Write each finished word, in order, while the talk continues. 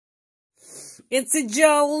It's a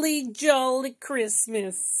jolly, jolly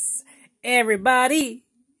Christmas, everybody.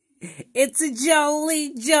 It's a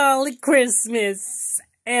jolly, jolly Christmas,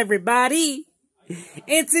 everybody.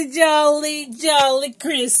 It's a jolly, jolly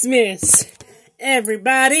Christmas,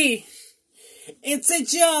 everybody. It's a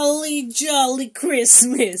jolly, jolly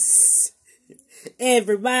Christmas,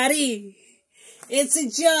 everybody. It's a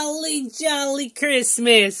jolly, jolly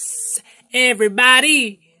Christmas,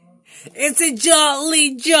 everybody. It's a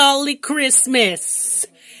jolly, jolly Christmas,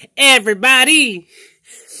 everybody.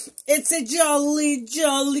 It's a jolly,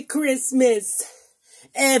 jolly Christmas,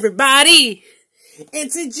 everybody.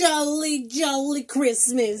 It's a jolly, jolly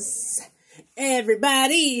Christmas,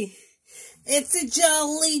 everybody. It's a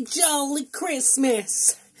jolly, jolly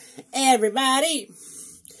Christmas, everybody.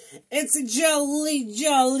 It's a jolly,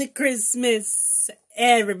 jolly Christmas,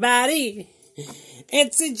 everybody.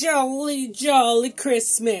 It's a jolly, jolly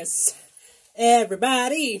Christmas,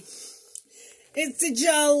 everybody. It's a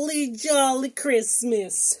jolly, jolly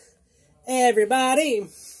Christmas, everybody.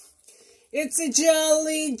 It's a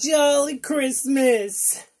jolly, jolly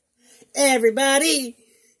Christmas, everybody.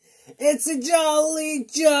 It's a jolly,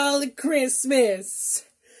 jolly Christmas,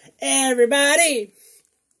 everybody.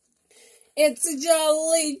 It's a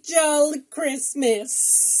jolly, jolly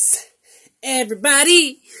Christmas,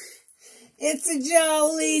 everybody. It's a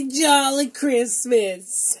jolly, jolly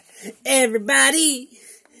Christmas, everybody.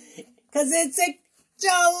 'Cause it's a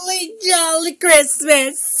jolly, jolly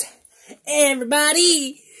Christmas,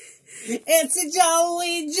 everybody. It's a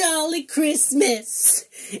jolly, jolly Christmas,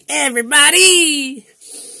 everybody.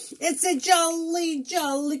 It's a jolly,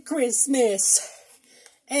 jolly Christmas,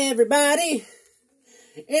 everybody.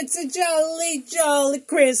 It's a jolly, jolly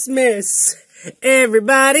Christmas,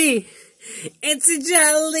 everybody. It's a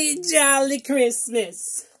jolly, jolly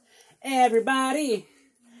Christmas, everybody.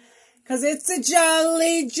 'Cause it's a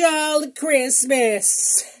jolly, jolly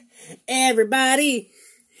Christmas, everybody.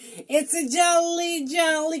 It's a jolly,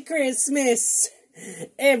 jolly Christmas,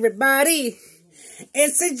 everybody.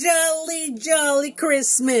 It's a jolly, jolly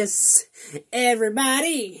Christmas,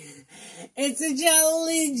 everybody. It's a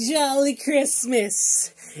jolly, jolly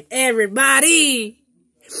Christmas, everybody.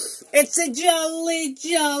 It's a jolly,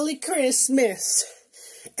 jolly Christmas,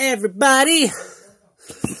 everybody.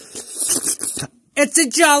 It's a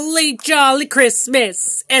jolly, jolly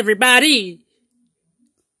Christmas, everybody.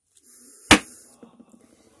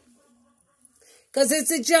 'Cause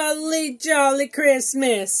it's a jolly, jolly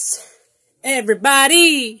Christmas,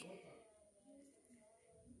 everybody.